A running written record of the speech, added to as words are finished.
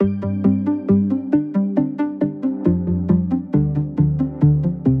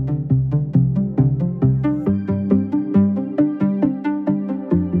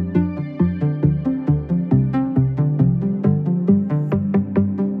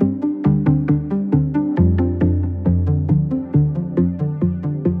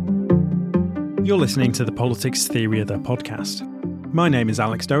You're listening to the Politics Theory of the podcast. My name is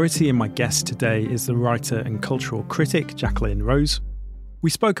Alex Doherty and my guest today is the writer and cultural critic Jacqueline Rose. We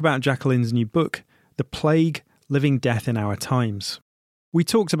spoke about Jacqueline's new book, The Plague, Living Death in Our Times. We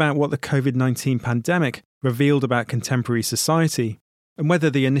talked about what the COVID-19 pandemic revealed about contemporary society and whether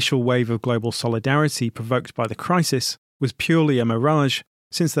the initial wave of global solidarity provoked by the crisis was purely a mirage,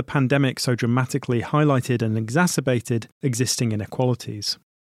 since the pandemic so dramatically highlighted and exacerbated existing inequalities.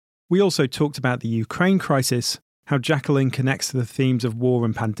 We also talked about the Ukraine crisis, how Jacqueline connects to the themes of war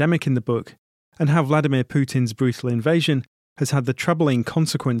and pandemic in the book, and how Vladimir Putin's brutal invasion has had the troubling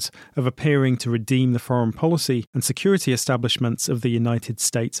consequence of appearing to redeem the foreign policy and security establishments of the United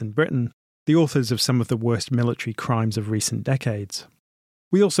States and Britain, the authors of some of the worst military crimes of recent decades.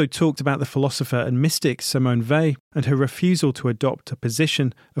 We also talked about the philosopher and mystic Simone Weil and her refusal to adopt a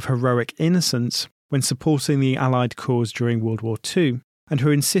position of heroic innocence when supporting the Allied cause during World War II, and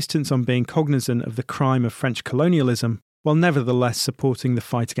her insistence on being cognizant of the crime of French colonialism, while nevertheless supporting the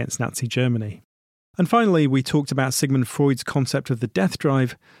fight against Nazi Germany. And finally, we talked about Sigmund Freud's concept of the death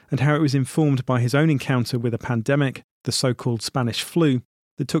drive and how it was informed by his own encounter with a pandemic, the so-called Spanish flu,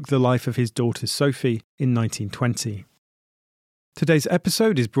 that took the life of his daughter Sophie in 1920. Today's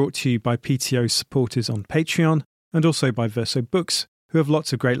episode is brought to you by PTO supporters on Patreon and also by Verso Books, who have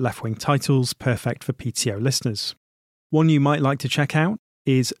lots of great left-wing titles perfect for PTO listeners. One you might like to check out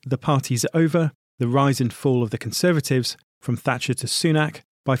is The Party's Over, The Rise and Fall of the Conservatives, From Thatcher to Sunak,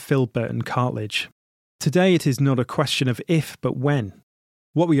 by Phil Burton Cartledge. Today it is not a question of if, but when.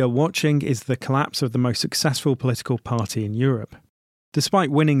 What we are watching is the collapse of the most successful political party in Europe.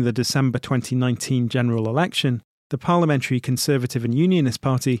 Despite winning the December 2019 general election, the Parliamentary Conservative and Unionist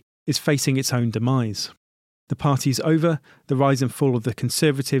Party is facing its own demise. The Party's Over, The Rise and Fall of the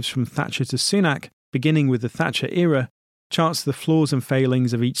Conservatives from Thatcher to Sunak, beginning with the Thatcher era, charts the flaws and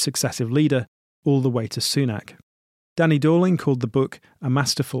failings of each successive leader, all the way to Sunak. Danny Dorling called the book a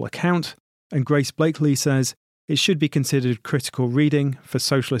masterful account, and Grace Blakely says it should be considered critical reading for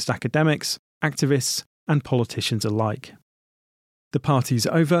socialist academics, activists, and politicians alike. The Party's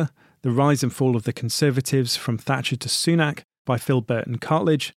Over, The Rise and Fall of the Conservatives from Thatcher to Sunak by Phil Burton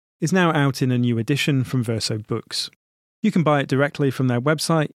Cartledge is now out in a new edition from Verso Books. You can buy it directly from their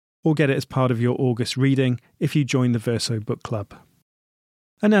website or get it as part of your August reading if you join the Verso Book Club.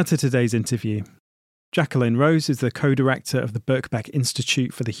 And now to today's interview. Jacqueline Rose is the co-director of the Birkbeck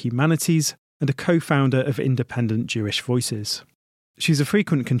Institute for the Humanities and a co-founder of Independent Jewish Voices. She's a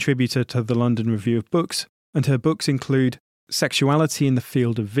frequent contributor to the London Review of Books, and her books include Sexuality in the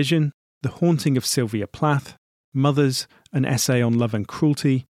Field of Vision, The Haunting of Sylvia Plath, Mothers, an essay on love and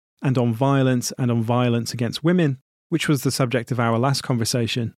cruelty, and on violence against women, which was the subject of our last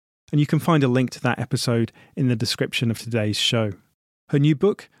conversation, and you can find a link to that episode in the description of today's show. Her new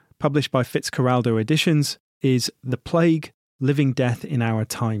book, published by Fitzcarraldo Editions, is The Plague, Living Death in Our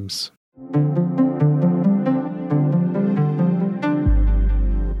Times.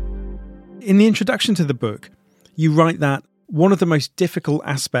 In the introduction to the book, you write that one of the most difficult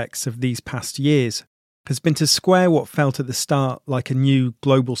aspects of these past years has been to square what felt at the start like a new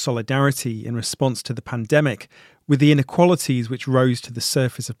global solidarity in response to the pandemic with the inequalities which rose to the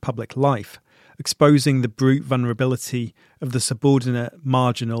surface of public life, exposing the brute vulnerability of the subordinate,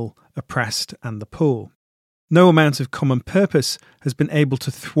 marginal, oppressed and the poor. No amount of common purpose has been able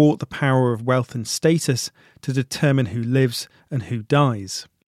to thwart the power of wealth and status to determine who lives and who dies.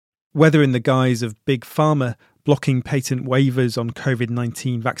 Whether in the guise of Big Pharma blocking patent waivers on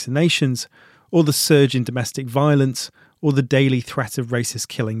COVID-19 vaccinations, or the surge in domestic violence, or the daily threat of racist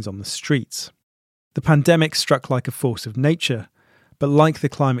killings on the streets. The pandemic struck like a force of nature, but like the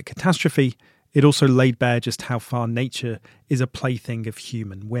climate catastrophe, it also laid bare just how far nature is a plaything of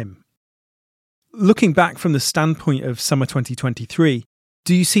human whim. Looking back from the standpoint of summer 2023,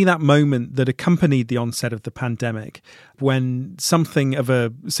 do you see that moment that accompanied the onset of the pandemic, when something of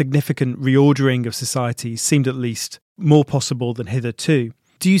a significant reordering of society seemed at least more possible than hitherto?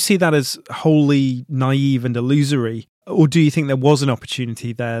 Do you see that as wholly naive and illusory, or do you think there was an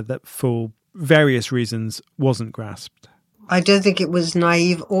opportunity there that for various reasons wasn't grasped? I don't think it was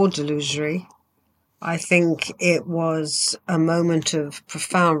naive or delusory. I think it was a moment of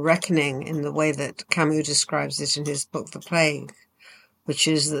profound reckoning in the way that Camus describes it in his book, The Plague, which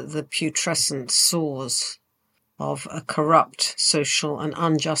is that the putrescent sores of a corrupt social and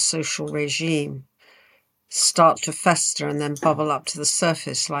unjust social regime start to fester and then bubble up to the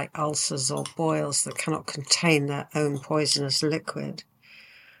surface like ulcers or boils that cannot contain their own poisonous liquid.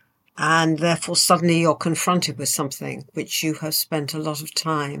 And therefore suddenly you're confronted with something which you have spent a lot of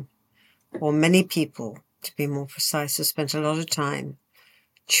time, or many people, to be more precise, have spent a lot of time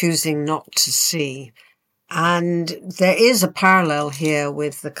choosing not to see. And there is a parallel here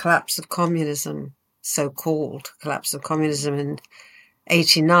with the collapse of communism, so-called collapse of communism in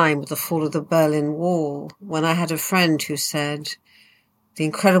 1989 with the fall of the Berlin Wall, when I had a friend who said the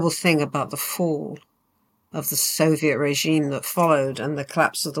incredible thing about the fall of the Soviet regime that followed and the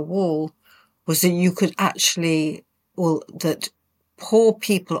collapse of the wall was that you could actually, that poor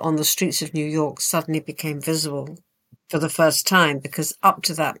people on the streets of New York suddenly became visible for the first time, because up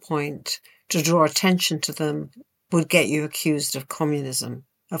to that point, to draw attention to them would get you accused of communism,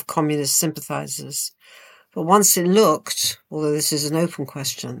 of communist sympathizers. But once it looked, although this is an open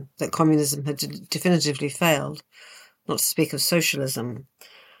question, that communism had definitively failed, not to speak of socialism,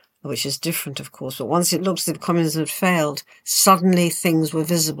 which is different, of course, but once it looked as if communism had failed, suddenly things were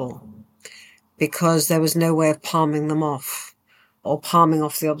visible because there was no way of palming them off or palming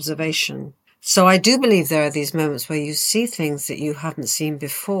off the observation. So I do believe there are these moments where you see things that you haven't seen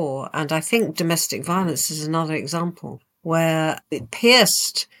before. And I think domestic violence is another example where it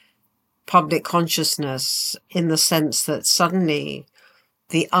pierced public consciousness in the sense that suddenly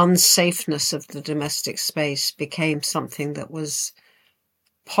the unsafeness of the domestic space became something that was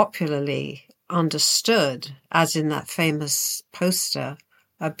popularly understood, as in that famous poster,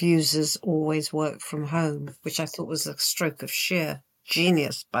 abusers always work from home, which I thought was a stroke of sheer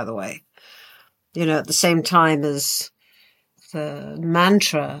genius, by the way. You know, at the same time as the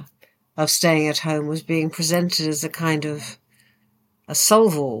mantra of staying at home was being presented as a kind of a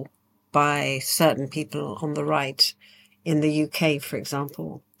solve-all by certain people on the right in the UK, for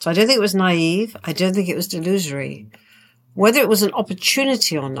example. So I don't think it was naive. I don't think it was delusory. Whether it was an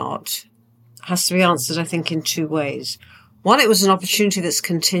opportunity or not has to be answered, I think, in two ways. One, it was an opportunity that's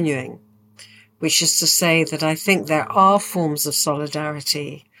continuing, which is to say that I think there are forms of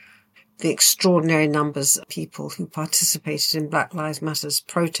solidarity. The extraordinary numbers of people who participated in Black Lives Matter's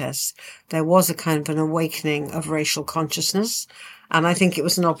protests, there was a kind of an awakening of racial consciousness. And I think it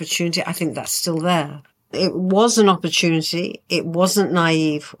was an opportunity. I think that's still there. It was an opportunity. It wasn't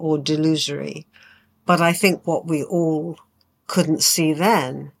naive or delusory. But I think what we all couldn't see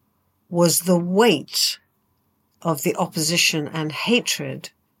then was the weight of the opposition and hatred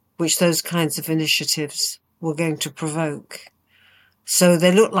which those kinds of initiatives were going to provoke. So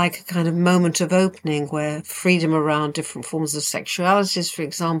they looked like a kind of moment of opening where freedom around different forms of sexualities, for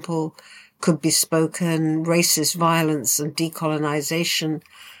example, could be spoken, racist violence and decolonization,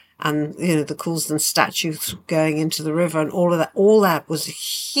 and, you know, the Coulsdon statues going into the river and all that was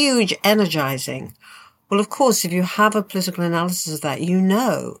huge energizing. Well, of course, if you have a political analysis of that, you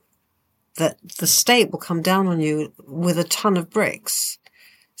know that the state will come down on you with a ton of bricks.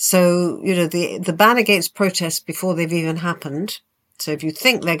 So, you know, the Bannergates protests before they've even happened. So if you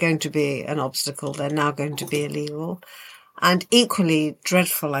think they're going to be an obstacle, they're now going to be illegal. And equally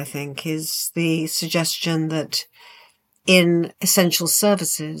dreadful, I think, is the suggestion that in essential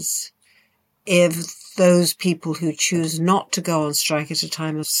services, if those people who choose not to go on strike at a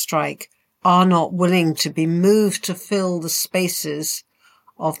time of strike are not willing to be moved to fill the spaces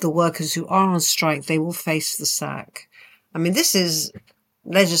of the workers who are on strike, they will face the sack. I mean, this is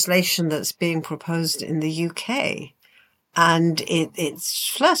legislation that's being proposed in the UK, and it's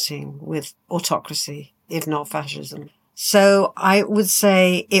flirting with autocracy, if not fascism. So I would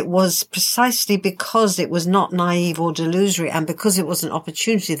say it was precisely because it was not naive or delusory and because it was an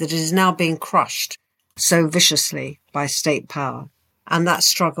opportunity that it is now being crushed so viciously by state power. And that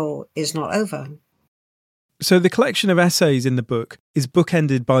struggle is not over. So the collection of essays in the book is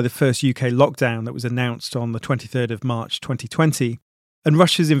bookended by the first UK lockdown that was announced on the 23rd of March 2020 and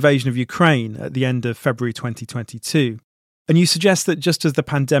Russia's invasion of Ukraine at the end of February 2022. And you suggest that just as the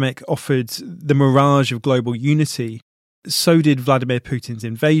pandemic offered the mirage of global unity, so did Vladimir Putin's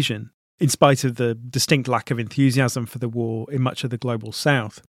invasion, in spite of the distinct lack of enthusiasm for the war in much of the global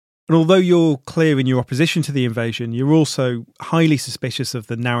south. And although you're clear in your opposition to the invasion, you're also highly suspicious of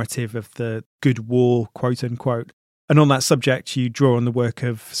the narrative of the good war, quote unquote. And on that subject, you draw on the work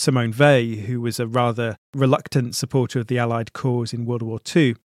of Simone Weil, who was a rather reluctant supporter of the Allied cause in World War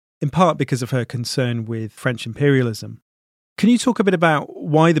II, in part because of her concern with French imperialism. Can you talk a bit about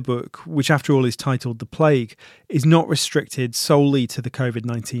why the book, which after all is titled The Plague, is not restricted solely to the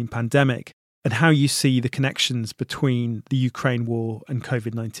COVID-19 pandemic, and how you see the connections between the Ukraine war and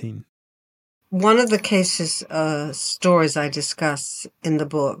COVID-19? One of the stories I discuss in the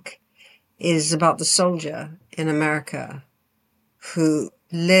book is about the soldier in America who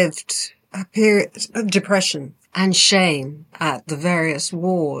lived a period of depression and shame at the various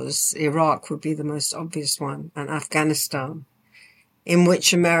wars. Iraq would be the most obvious one, and Afghanistan, in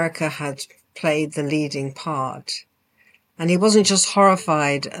which America had played the leading part. And he wasn't just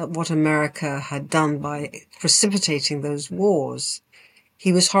horrified at what America had done by precipitating those wars.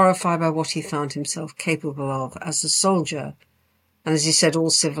 He was horrified by what he found himself capable of as a soldier. And as he said, all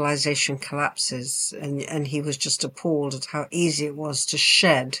civilization collapses. And he was just appalled at how easy it was to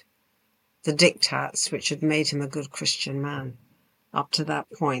shed the diktats which had made him a good Christian man up to that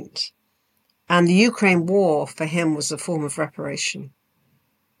point. And the Ukraine war for him was a form of reparation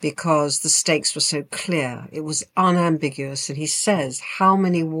because the stakes were so clear. It was unambiguous. And he says, how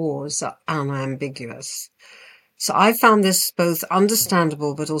many wars are unambiguous? So I found this both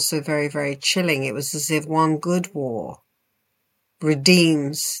understandable but also very, very chilling. It was as if one good war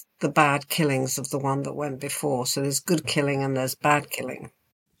redeems the bad killings of the one that went before. So there's good killing and there's bad killing.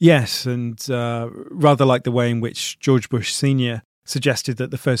 Yes, and rather like the way in which George Bush Sr. suggested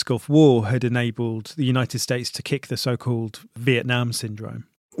that the first Gulf War had enabled the United States to kick the so-called Vietnam syndrome.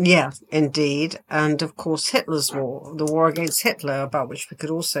 Yeah, indeed. And of course, Hitler's war, the war against Hitler, about which we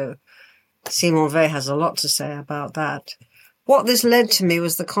could also, Simone Weil has a lot to say about that. What this led to me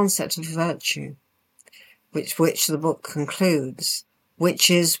was the concept of virtue, which the book concludes,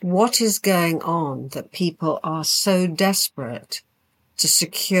 which is what is going on that people are so desperate to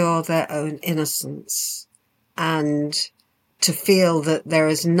secure their own innocence and to feel that there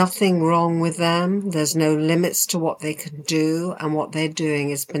is nothing wrong with them, there's no limits to what they can do, and what they're doing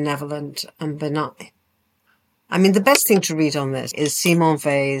is benevolent and benign. I mean, the best thing to read on this is Simone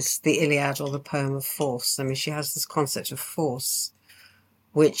Weil's The Iliad, or the poem of force. I mean, she has this concept of force,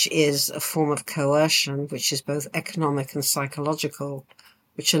 which is a form of coercion, which is both economic and psychological,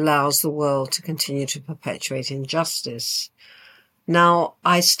 which allows the world to continue to perpetuate injustice. Now,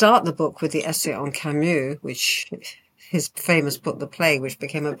 I start the book with the essay on Camus, which his famous book, The Plague, which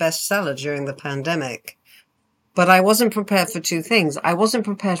became a bestseller during the pandemic. But I wasn't prepared for two things. I wasn't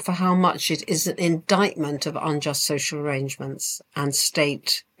prepared for how much it is an indictment of unjust social arrangements and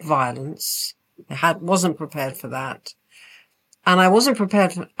state violence. Wasn't prepared for that. And I wasn't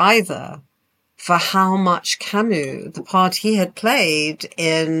prepared either for how much Camus, the part he had played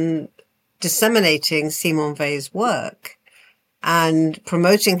in disseminating Simone Weil's work and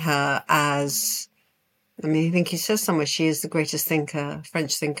promoting her as, I mean, I think he says somewhere she is the greatest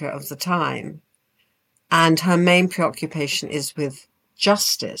French thinker of the time. And her main preoccupation is with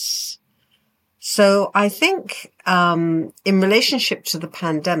justice. So I think in relationship to the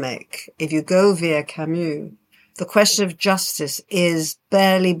pandemic, if you go via Camus, the question of justice is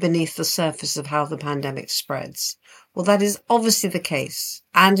barely beneath the surface of how the pandemic spreads. Well, that is obviously the case,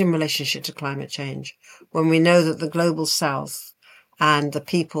 and in relationship to climate change, when we know that the global south and the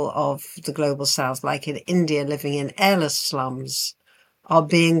people of the global south, like in India living in airless slums, are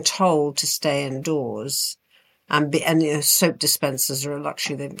being told to stay indoors, and soap dispensers are a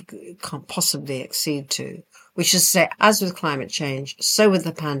luxury they can't possibly accede to. Which is to say, as with climate change, so with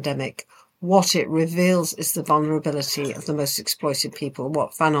the pandemic, what it reveals is the vulnerability of the most exploited people, who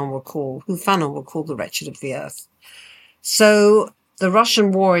Fanon will call the wretched of the earth. So the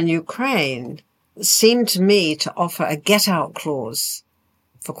Russian war in Ukraine seemed to me to offer a get-out clause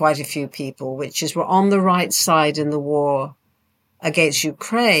for quite a few people, which is we're on the right side in the war against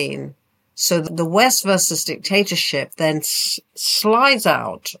Ukraine. So the West versus dictatorship then slides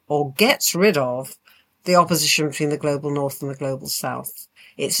out or gets rid of the opposition between the global north and the global south.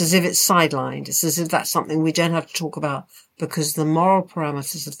 It's as if it's sidelined. It's as if that's something we don't have to talk about because the moral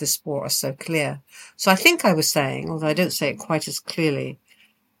parameters of this war are so clear. So I think I was saying, although I don't say it quite as clearly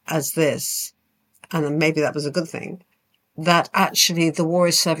as this, and maybe that was a good thing, that actually the war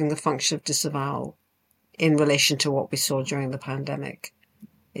is serving the function of disavowal in relation to what we saw during the pandemic.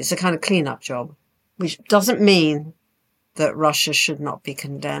 It's a kind of clean-up job, which doesn't mean that Russia should not be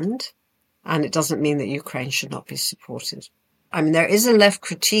condemned, and it doesn't mean that Ukraine should not be supported. I mean, there is a left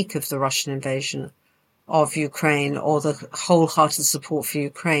critique of the Russian invasion of Ukraine or the wholehearted support for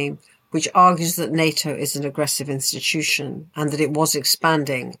Ukraine, which argues that NATO is an aggressive institution and that it was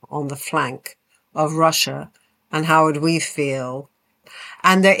expanding on the flank of Russia. And how would we feel?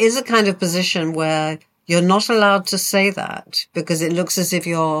 And there is a kind of position where you're not allowed to say that because it looks as if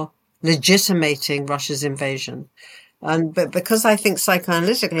you're legitimating Russia's invasion. But because I think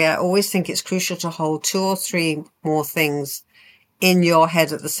psychoanalytically, I always think it's crucial to hold two or three more things in your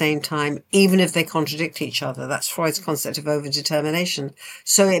head at the same time, even if they contradict each other. That's Freud's concept of overdetermination.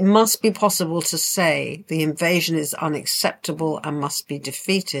 So it must be possible to say the invasion is unacceptable and must be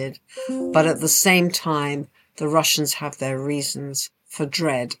defeated, but at the same time, the Russians have their reasons for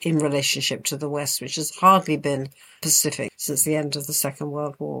dread in relationship to the West, which has hardly been pacific since the end of the Second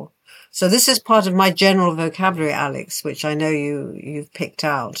World War. So this is part of my general vocabulary, Alex, which I know you've picked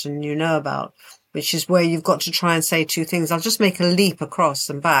out and you know about. which is where you've got to try and say two things. I'll just make a leap across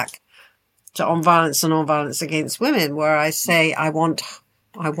and back to on violence and non-violence against women, where I say I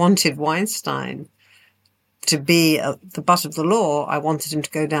wanted Weinstein to be the butt of the law. I wanted him to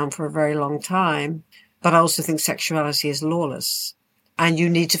go down for a very long time. But I also think sexuality is lawless. And you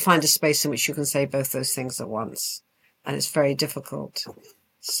need to find a space in which you can say both those things at once. And it's very difficult.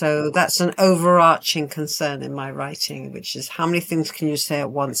 So that's an overarching concern in my writing, which is how many things can you say at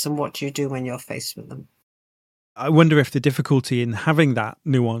once and what do you do when you're faced with them? I wonder if the difficulty in having that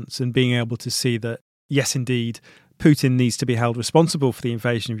nuance and being able to see that, yes, indeed, Putin needs to be held responsible for the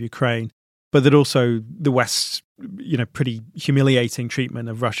invasion of Ukraine, but that also the West's, pretty humiliating treatment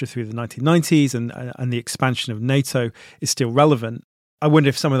of Russia through the 1990s and the expansion of NATO is still relevant. I wonder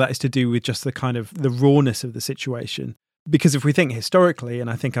if some of that is to do with just the kind of the rawness of the situation. Because if we think historically, and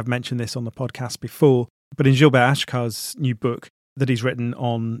I think I've mentioned this on the podcast before, but in Gilbert Achcar's new book that he's written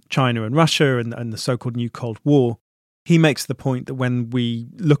on China and Russia and the so-called New Cold War, he makes the point that when we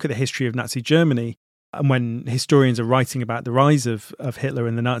look at the history of Nazi Germany and when historians are writing about the rise of Hitler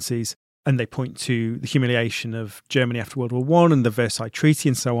and the Nazis, and they point to the humiliation of Germany after World War I and the Versailles Treaty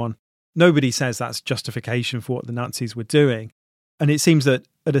and so on, nobody says that's justification for what the Nazis were doing. And it seems that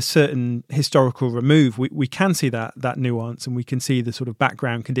at a certain historical remove, we can see that nuance, and we can see the sort of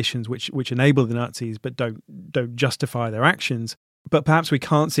background conditions which enable the Nazis but don't justify their actions. But perhaps we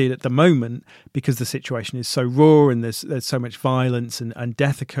can't see it at the moment because the situation is so raw and there's so much violence and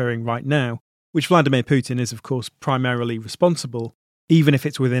death occurring right now, which Vladimir Putin is, of course, primarily responsible, even if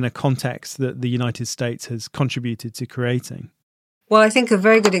it's within a context that the United States has contributed to creating. Well, I think a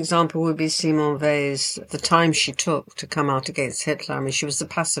very good example would be Simone Weil's, the time she took to come out against Hitler. I mean, she was a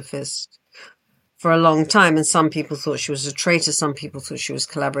pacifist for a long time, and some people thought she was a traitor. Some people thought she was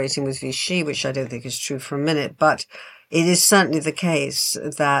collaborating with Vichy, which I don't think is true for a minute. But it is certainly the case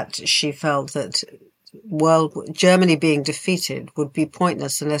that she felt that Germany being defeated would be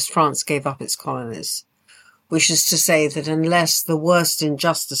pointless unless France gave up its colonies, which is to say that unless the worst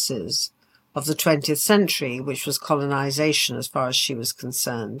injustices of the 20th century, which was colonization as far as she was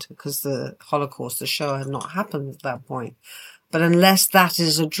concerned, because the Holocaust, the Shoah, had not happened at that point. But unless that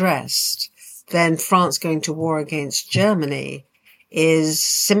is addressed, then France going to war against Germany is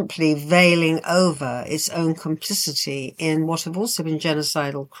simply veiling over its own complicity in what have also been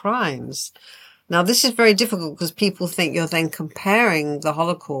genocidal crimes. Now, this is very difficult because people think you're then comparing the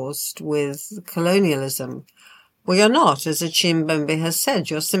Holocaust with colonialism. Well, you're not. As Achim Mbembe has said,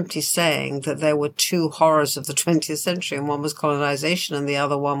 you're simply saying that there were two horrors of the 20th century, and one was colonization and the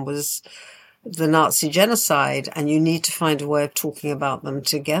other one was the Nazi genocide, and you need to find a way of talking about them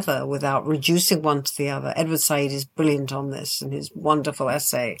together without reducing one to the other. Edward Said is brilliant on this in his wonderful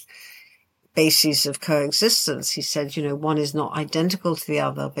essay, Bases of Coexistence. He said, one is not identical to the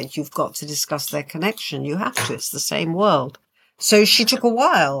other, but you've got to discuss their connection. You have to. It's the same world. So she took a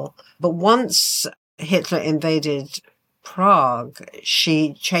while, but once Hitler invaded Prague,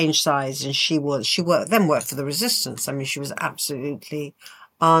 she changed sides and she worked for the resistance. I mean, she was absolutely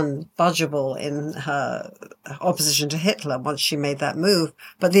unbudgeable in her opposition to Hitler once she made that move.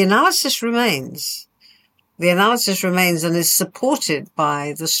 But the analysis remains. The analysis remains and is supported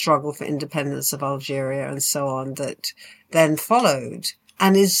by the struggle for independence of Algeria and so on that then followed,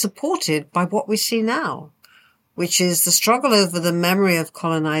 and is supported by what we see now, which is the struggle over the memory of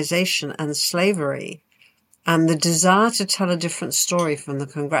colonization and slavery and the desire to tell a different story from the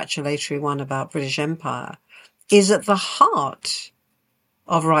congratulatory one about British Empire is at the heart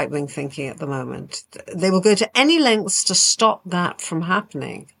of right-wing thinking at the moment. They will go to any lengths to stop that from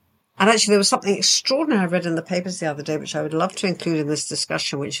happening. And actually, there was something extraordinary I read in the papers the other day, which I would love to include in this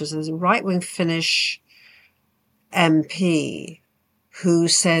discussion, which was a right-wing Finnish MP who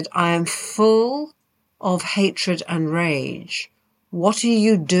said, "I am full of hatred and rage. What are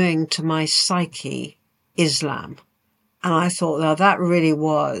you doing to my psyche, Islam?" And I thought, now that really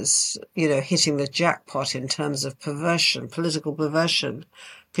was, hitting the jackpot in terms of perversion, political perversion,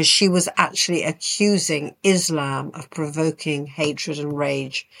 because she was actually accusing Islam of provoking hatred and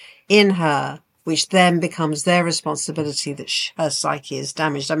rage in her, which then becomes their responsibility that her psyche is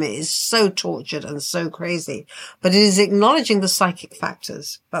damaged. I mean, it's so tortured and so crazy, but it is acknowledging the psychic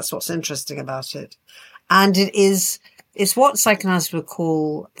factors. That's what's interesting about it. And it's what psychoanalysts would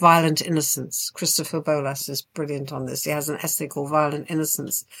call violent innocence. Christopher Bolas is brilliant on this. He has an essay called Violent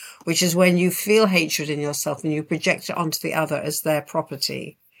Innocence, which is when you feel hatred in yourself and you project it onto the other as their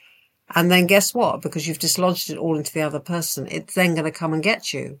property. And then guess what? Because you've dislodged it all into the other person, it's then going to come and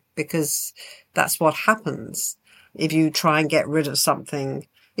get you, because that's what happens if you try and get rid of something.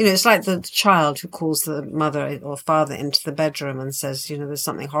 It's like the child who calls the mother or father into the bedroom and says, there's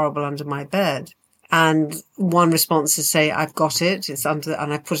something horrible under my bed. And one response is say, I've got it, it's under,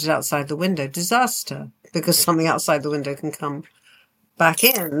 and I put it outside the window. Disaster, because something outside the window can come back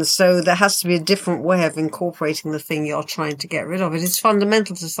in. So there has to be a different way of incorporating the thing you're trying to get rid of. It is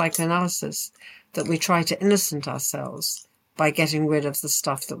fundamental to psychoanalysis that we try to innocent ourselves by getting rid of the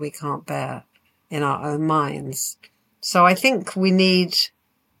stuff that we can't bear in our own minds. So I think we need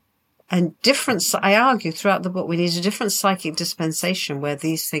I argue throughout the book, we need a different psychic dispensation where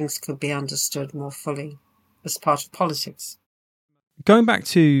these things could be understood more fully as part of politics. Going back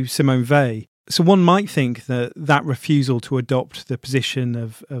to Simone Weil, so one might think that refusal to adopt the position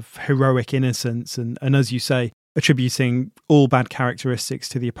of heroic innocence and, as you say, attributing all bad characteristics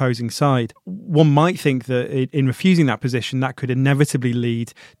to the opposing side, one might think that in refusing that position, that could inevitably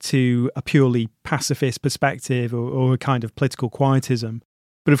lead to a purely pacifist perspective or a kind of political quietism.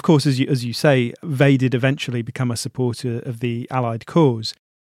 But of course, as you say, Weil did eventually become a supporter of the Allied cause.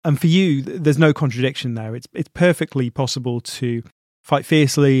 And for you, there's no contradiction there. It's perfectly possible to fight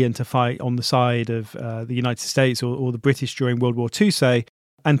fiercely and to fight on the side of the United States or the British during World War II, say,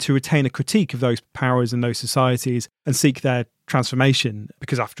 and to retain a critique of those powers and those societies and seek their transformation.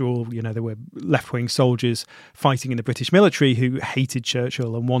 Because after all, there were left-wing soldiers fighting in the British military who hated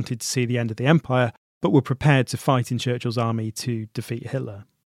Churchill and wanted to see the end of the empire, but were prepared to fight in Churchill's army to defeat Hitler.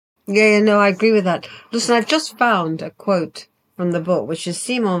 Yeah, no, I agree with that. Listen, I've just found a quote from the book, which is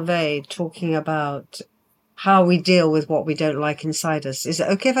Simone Weil talking about how we deal with what we don't like inside us. Is it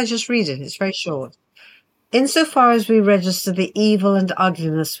okay if I just read it? It's very short. Insofar as we register the evil and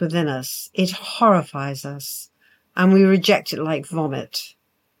ugliness within us, it horrifies us, and we reject it like vomit.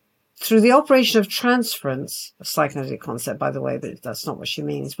 Through the operation of transference, a psychoanalytic concept, by the way, but that's not what she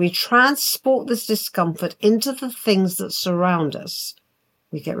means, we transport this discomfort into the things that surround us.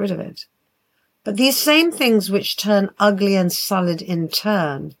 We get rid of it. But these same things which turn ugly and sullied in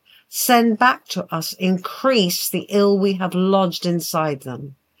turn send back to us, increase the ill we have lodged inside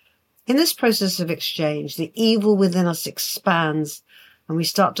them. In this process of exchange, the evil within us expands, and we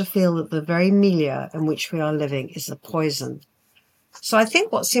start to feel that the very milieu in which we are living is a poison. So I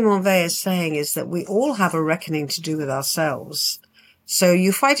think what Simone Weil is saying is that we all have a reckoning to do with ourselves. So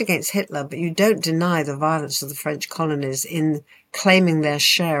you fight against Hitler, but you don't deny the violence of the French colonies in claiming their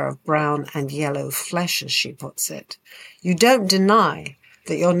share of brown and yellow flesh, as she puts it. You don't deny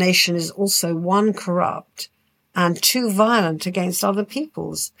that your nation is also one, corrupt, and two, violent against other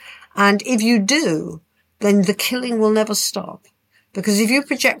peoples. And if you do, then the killing will never stop. Because if you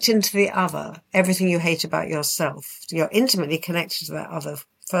project into the other everything you hate about yourself, you're intimately connected to that other,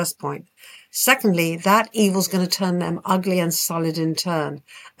 first point. Secondly, that evil's going to turn them ugly and solid in turn,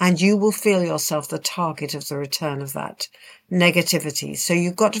 and you will feel yourself the target of the return of that negativity. So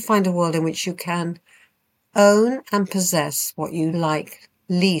you've got to find a world in which you can own and possess what you like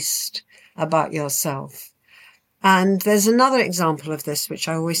least about yourself. And there's another example of this, which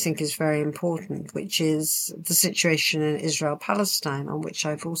I always think is very important, which is the situation in Israel-Palestine, on which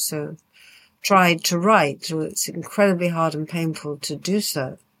I've also tried to write. It's incredibly hard and painful to do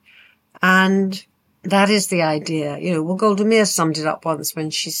so. And that is the idea. Golda Meir summed it up once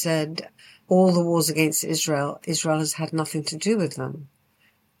when she said, all the wars against Israel has had nothing to do with them.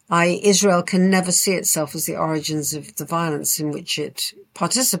 Israel can never see itself as the origins of the violence in which it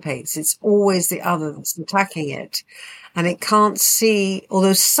participates. It's always the other that's attacking it. And it can't see,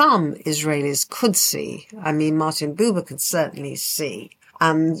 although some Israelis could see, Martin Buber could certainly see,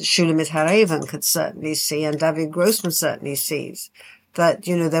 and Shulamit Haravan could certainly see, and David Grossman certainly sees, that,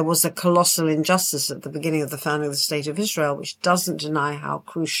 there was a colossal injustice at the beginning of the founding of the State of Israel, which doesn't deny how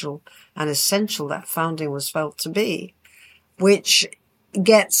crucial and essential that founding was felt to be, which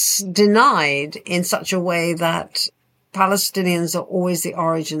gets denied in such a way that Palestinians are always the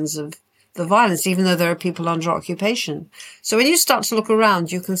origins of the violence, even though there are people under occupation. So when you start to look around,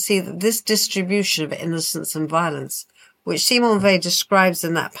 you can see that this distribution of innocence and violence, which Simone Weil describes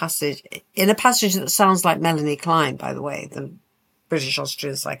in that passage, in a passage that sounds like Melanie Klein, by the way, the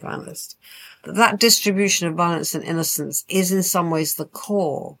British-Austrian psychoanalyst, that distribution of violence and innocence is in some ways the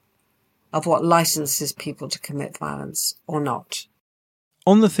core of what licenses people to commit violence or not.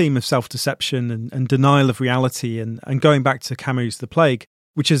 On the theme of self-deception and denial of reality and going back to Camus' The Plague,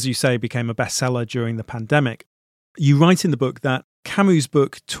 which, as you say, became a bestseller during the pandemic, you write in the book that Camus'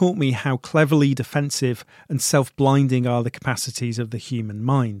 book taught me how cleverly defensive and self-blinding are the capacities of the human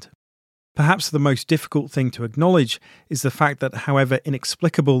mind. Perhaps the most difficult thing to acknowledge is the fact that however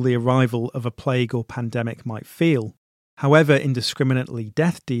inexplicable the arrival of a plague or pandemic might feel, however indiscriminately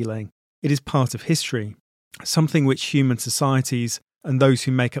death-dealing, it is part of history, something which human societies and those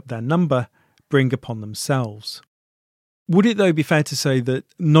who make up their number bring upon themselves. Would it, though, be fair to say that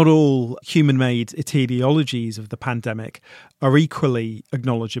not all human-made etiologies of the pandemic are equally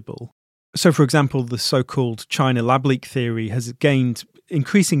acknowledgeable? So, for example, the so-called China lab leak theory has gained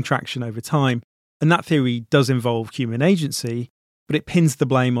increasing traction over time, and that theory does involve human agency, but it pins the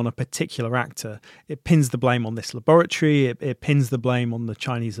blame on a particular actor. It pins the blame on this laboratory, it pins the blame on the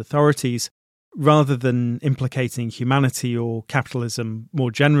Chinese authorities, rather than implicating humanity or capitalism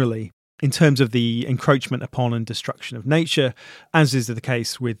more generally in terms of the encroachment upon and destruction of nature, as is the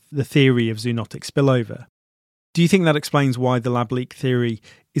case with the theory of zoonotic spillover. Do you think that explains why the lab leak theory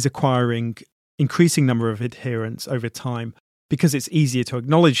is acquiring increasing number of adherents over time? Because it's easier to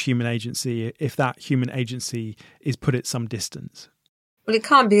acknowledge human agency if that human agency is put at some distance. Well, it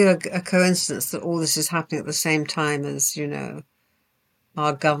can't be a coincidence that all this is happening at the same time as,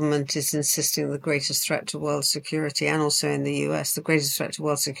 our government is insisting the greatest threat to world security, and also in the US, the greatest threat to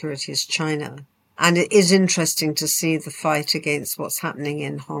world security is China. And it is interesting to see the fight against what's happening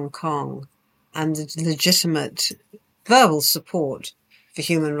in Hong Kong and the legitimate verbal support for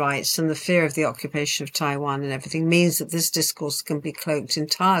human rights and the fear of the occupation of Taiwan and everything means that this discourse can be cloaked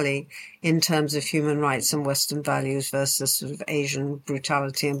entirely in terms of human rights and Western values versus sort of Asian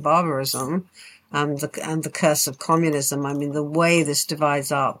brutality and barbarism. And the curse of communism. I mean, the way this divides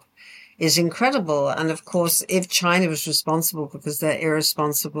up is incredible. And of course, if China was responsible because they're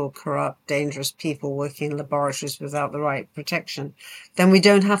irresponsible, corrupt, dangerous people working in laboratories without the right protection, then we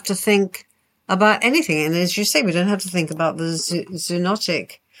don't have to think about anything. And as you say, we don't have to think about the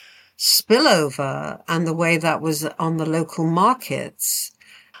zoonotic spillover and the way that was on the local markets.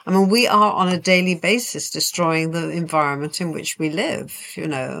 I mean, we are on a daily basis destroying the environment in which we live,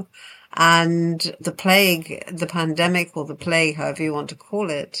 And the plague, the pandemic or the plague, however you want to call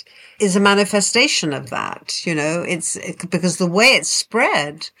it, is a manifestation of that. It's because the way it's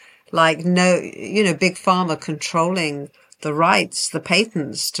spread, big pharma controlling the rights, the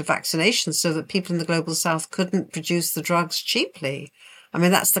patents to vaccinations so that people in the global south couldn't produce the drugs cheaply. I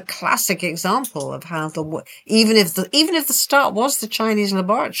mean, that's the classic example of how even if the start was the Chinese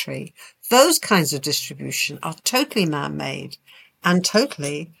laboratory, those kinds of distribution are totally man-made and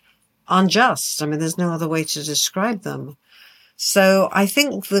totally unjust. I mean, there's no other way to describe them. So I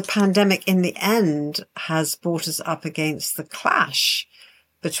think the pandemic in the end has brought us up against the clash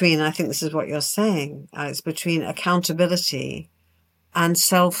between, I think this is what you're saying, it's between accountability and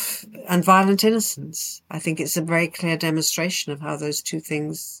violent innocence. I think it's a very clear demonstration of how those two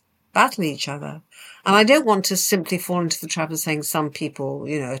things battle each other. And I don't want to simply fall into the trap of saying some people,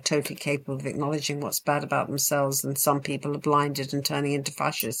 are totally capable of acknowledging what's bad about themselves and some people are blinded and turning into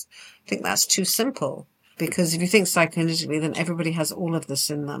fascists. I think that's too simple because if you think psychologically, then everybody has all of this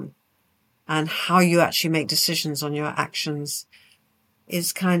in them. And how you actually make decisions on your actions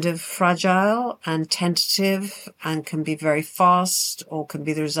is kind of fragile and tentative and can be very fast or can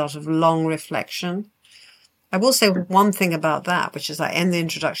be the result of long reflection. I will say one thing about that, which is I end the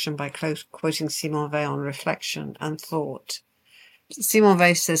introduction by quoting Simone Weil on reflection and thought. Simone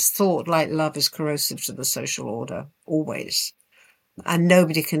Weil says, thought, like love, is corrosive to the social order, always. And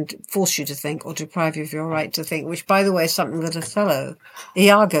nobody can force you to think or deprive you of your right to think, which, by the way, is something that Othello,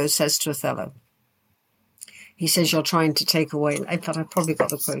 Iago, says to Othello. He says, you're trying to take away, in fact, I've probably got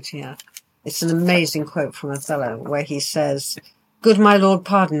the quote here. It's an amazing quote from Othello where he says, good my lord,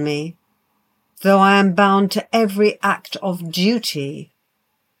 pardon me. Though I am bound to every act of duty,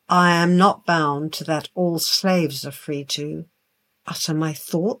 I am not bound to that all slaves are free to utter my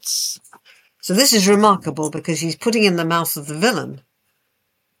thoughts. So this is remarkable because he's putting in the mouth of the villain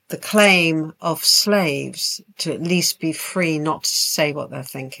the claim of slaves to at least be free not to say what they're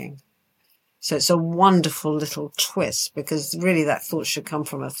thinking. So it's a wonderful little twist because really that thought should come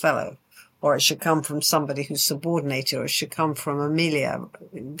from Othello. Or it should come from somebody who's subordinated, or it should come from Amelia,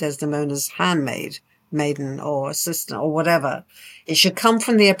 Desdemona's handmaid, maiden, or assistant, or whatever. It should come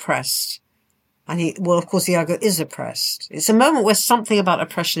from the oppressed. And of course, Iago is oppressed. It's a moment where something about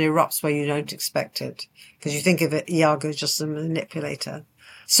oppression erupts where you don't expect it, because you think of it, Iago just as a manipulator.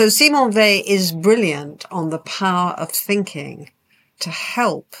 So Simone Weil is brilliant on the power of thinking to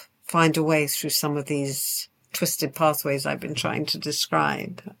help find a way through some of these twisted pathways I've been trying to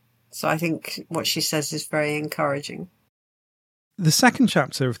describe. So I think what she says is very encouraging. The second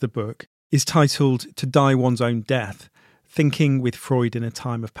chapter of the book is titled To Die One's Own Death, Thinking with Freud in a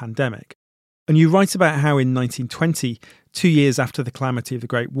Time of Pandemic. And you write about how in 1920, 2 years after the calamity of the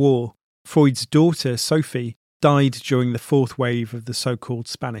Great War, Freud's daughter, Sophie, died during the fourth wave of the so-called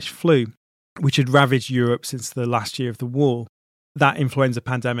Spanish flu, which had ravaged Europe since the last year of the war. That influenza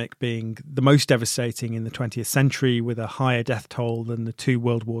pandemic being the most devastating in the 20th century with a higher death toll than the two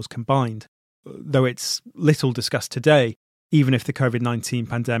world wars combined. though it's little discussed today, even if the COVID-19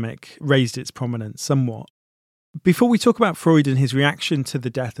 pandemic raised its prominence somewhat. Before we talk about Freud and his reaction to the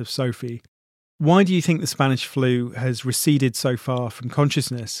death of Sophie, why do you think the Spanish flu has receded so far from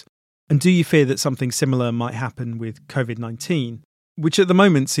consciousness? And do you fear that something similar might happen with COVID-19, which at the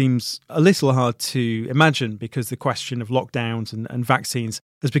moment seems a little hard to imagine because the question of lockdowns and vaccines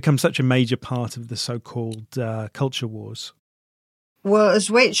has become such a major part of the so-called culture wars? Well, as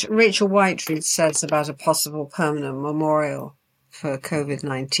Rachel Whiteread says about a possible permanent memorial for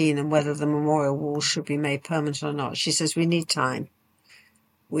COVID-19 and whether the memorial wall should be made permanent or not, she says we need time.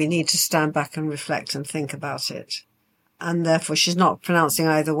 We need to stand back and reflect and think about it. And therefore, she's not pronouncing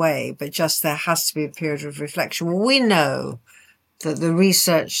either way, but just there has to be a period of reflection. Well, we know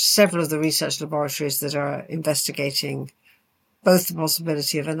that several of the research laboratories that are investigating both the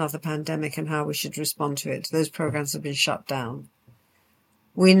possibility of another pandemic and how we should respond to it, those programs have been shut down.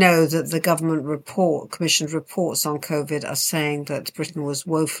 We know that the government commissioned reports on COVID are saying that Britain was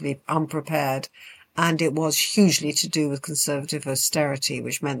woefully unprepared, and it was hugely to do with conservative austerity,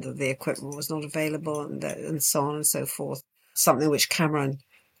 which meant that the equipment was not available and so on and so forth, something which Cameron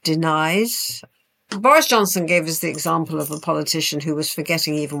denies. Boris Johnson gave us the example of a politician who was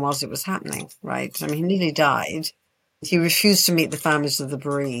forgetting even whilst it was happening, right? I mean, he nearly died. He refused to meet the families of the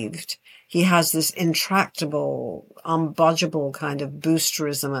bereaved. He has this intractable, unbudgeable kind of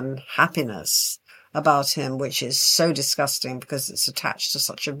boosterism and happiness about him, which is so disgusting because it's attached to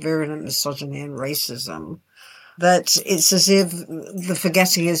such a virulent misogyny and racism that it's as if the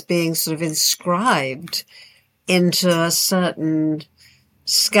forgetting is being sort of inscribed into a certain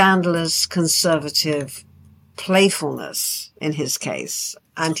scandalous conservative playfulness in his case.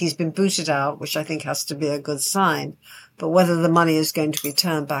 And he's been booted out, which I think has to be a good sign. But whether the money is going to be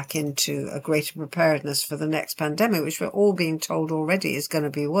turned back into a greater preparedness for the next pandemic, which we're all being told already is going to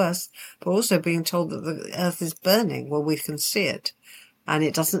be worse, but also being told that the earth is burning. Well, we can see it. And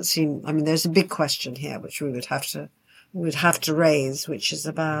it doesn't seem, I mean, there's a big question here, which we would have to raise, which is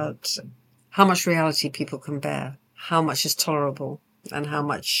about how much reality people can bear, how much is tolerable, and how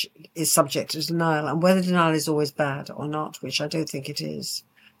much is subject to denial, and whether denial is always bad or not, which I don't think it is.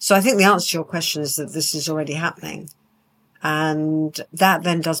 So I think the answer to your question is that this is already happening. And that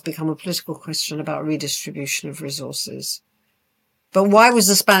then does become a political question about redistribution of resources. But why was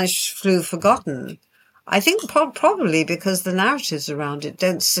the Spanish flu forgotten? I think probably because the narratives around it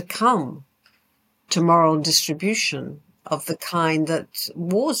don't succumb to moral distribution of the kind that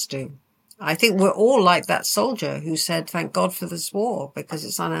wars do. I think we're all like that soldier who said, thank God for this war, because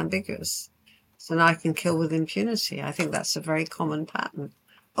it's unambiguous. So now I can kill with impunity. I think that's a very common pattern.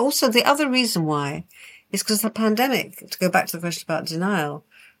 Also, the other reason why is because the pandemic, to go back to the question about denial,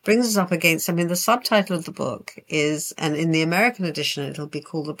 brings us up against, I mean, the subtitle of the book is, and in the American edition, it'll be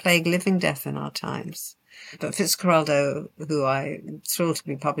called The Plague, Living Death in Our Times. But Fitzcarraldo, who I'm thrilled to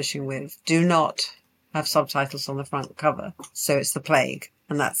be publishing with, do not have subtitles on the front cover. So it's The Plague,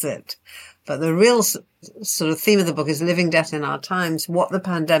 and that's it. But the real sort of theme of the book is living death in our times, what the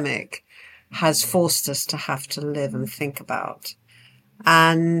pandemic has forced us to have to live and think about.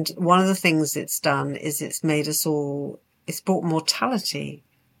 And one of the things it's done is it's brought mortality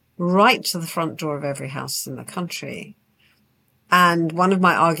right to the front door of every house in the country. And one of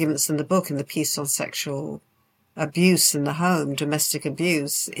my arguments in the book, in the piece on sexual abuse in the home, domestic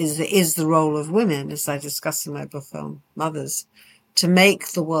abuse, is the role of women, as I discuss in my book on mothers, to make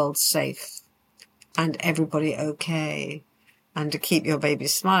the world safe and everybody okay, and to keep your baby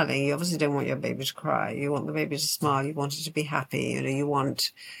smiling. You obviously don't want your baby to cry. You want the baby to smile. You want it to be happy.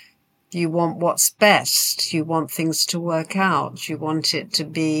 You want what's best. You want things to work out. You want it to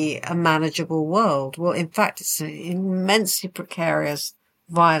be a manageable world. Well, in fact, it's an immensely precarious,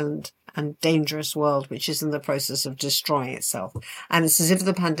 violent, and dangerous world, which is in the process of destroying itself. And it's as if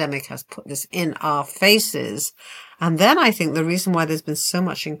the pandemic has put this in our faces. And then I think the reason why there's been so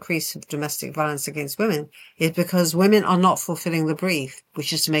much increase of domestic violence against women is because women are not fulfilling the brief,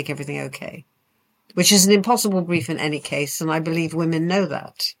 which is to make everything okay, which is an impossible brief in any case. And I believe women know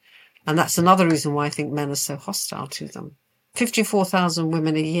that. And that's another reason why I think men are so hostile to them. 54,000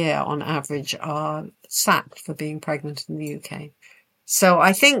 women a year on average are sacked for being pregnant in the UK. So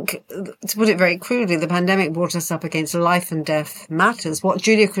I think, to put it very crudely, the pandemic brought us up against life and death matters, what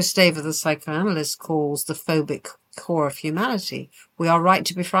Julia Kristeva, the psychoanalyst, calls the phobic core of humanity. We are right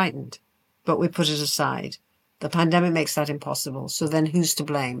to be frightened, but we put it aside. The pandemic makes that impossible. So then who's to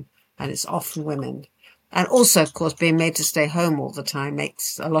blame? And it's often women. And also, of course, being made to stay home all the time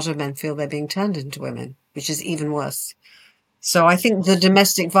makes a lot of men feel they're being turned into women, which is even worse. So I think the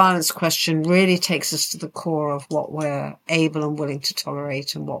domestic violence question really takes us to the core of what we're able and willing to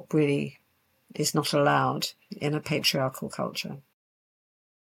tolerate and what really is not allowed in a patriarchal culture.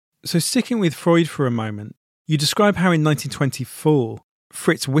 So sticking with Freud for a moment, you describe how in 1924,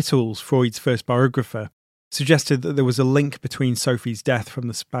 Fritz Wittels, Freud's first biographer, suggested that there was a link between Sophie's death from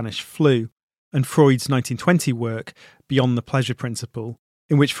the Spanish flu and Freud's 1920 work, Beyond the Pleasure Principle,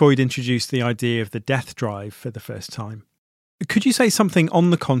 in which Freud introduced the idea of the death drive for the first time. Could you say something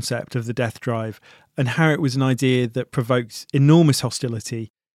on the concept of the death drive and how it was an idea that provoked enormous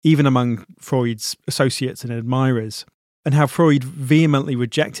hostility, even among Freud's associates and admirers, and how Freud vehemently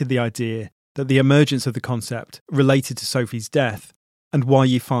rejected the idea that the emergence of the concept related to Sophie's death, and why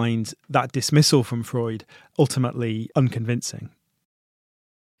you find that dismissal from Freud ultimately unconvincing?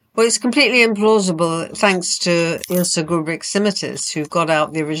 Well, it's completely implausible, thanks to Ilse Gubrick-Simitis, who got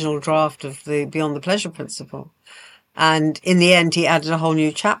out the original draft of the Beyond the Pleasure Principle. And in the end, he added a whole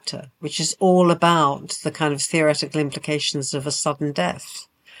new chapter, which is all about the kind of theoretical implications of a sudden death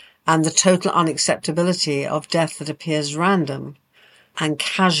and the total unacceptability of death that appears random and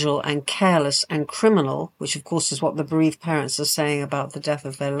casual and careless and criminal, which of course is what the bereaved parents are saying about the death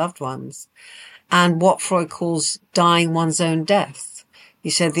of their loved ones, and what Freud calls dying one's own death. He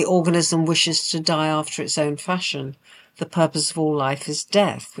said the organism wishes to die after its own fashion. The purpose of all life is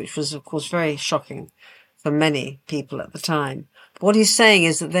death, which was of course very shocking for many people at the time. But what he's saying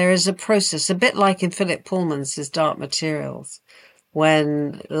is that there is a process, a bit like in Philip Pullman's His Dark Materials,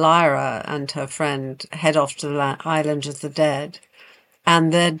 when Lyra and her friend head off to the island of the dead,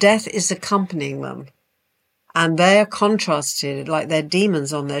 and their death is accompanying them. And they are contrasted like they're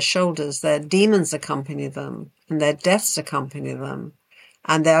demons on their shoulders. Their demons accompany them, and their deaths accompany them.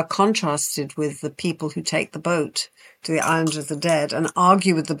 And they are contrasted with the people who take the boat to the island of the dead and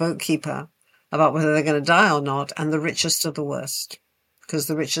argue with the boatkeeper about whether they're going to die or not, and the richest are the worst, because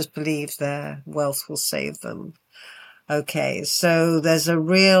the richest believe their wealth will save them. Okay, so there's a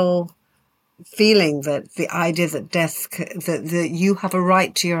real feeling that the idea that death, that you have a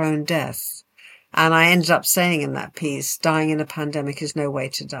right to your own death. And I ended up saying in that piece, dying in a pandemic is no way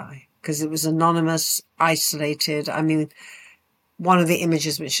to die, because it was anonymous, isolated. I mean, one of the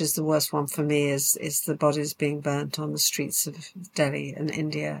images, which is the worst one for me, is the bodies being burnt on the streets of Delhi and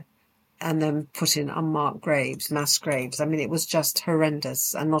India, and then put in unmarked graves, mass graves. I mean, it was just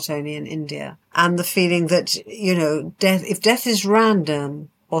horrendous, and not only in India. And the feeling that, you know, death, if death is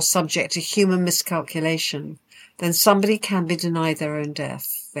random or subject to human miscalculation, then somebody can be denied their own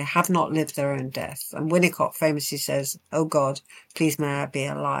death. They have not lived their own death. And Winnicott famously says, "Oh God, please may I be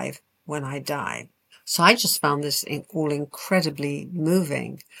alive when I die." So I just found this all incredibly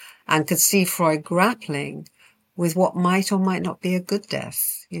moving, and could see Freud grappling with what might or might not be a good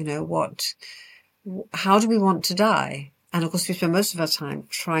death. You know, how do we want to die? And of course, we spend most of our time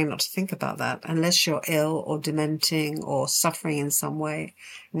trying not to think about that, unless you're ill or dementing or suffering in some way,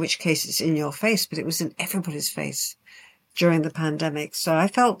 in which case it's in your face, but it was in everybody's face during the pandemic. So I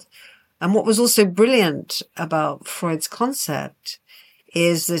felt, and what was also brilliant about Freud's concept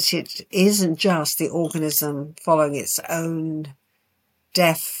is that it isn't just the organism following its own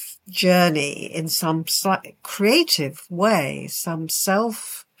death journey in some slightly creative way, some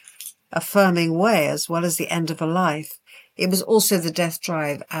self-affirming way, as well as the end of a life. It was also the death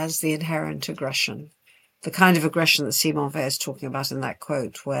drive as the inherent aggression, the kind of aggression that Simone Weil is talking about in that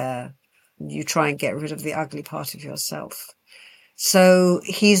quote, where you try and get rid of the ugly part of yourself. So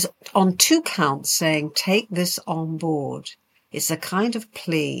he's on two counts saying, take this on board. It's a kind of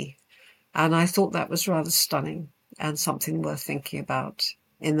plea. And I thought that was rather stunning and something worth thinking about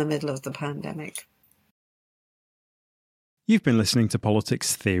in the middle of the pandemic. You've been listening to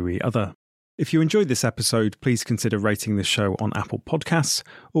Politics Theory Other. If you enjoyed this episode, please consider rating the show on Apple Podcasts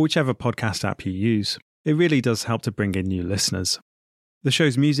or whichever podcast app you use. It really does help to bring in new listeners. The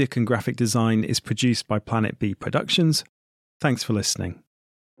show's music and graphic design is produced by Planet B Productions. Thanks for listening.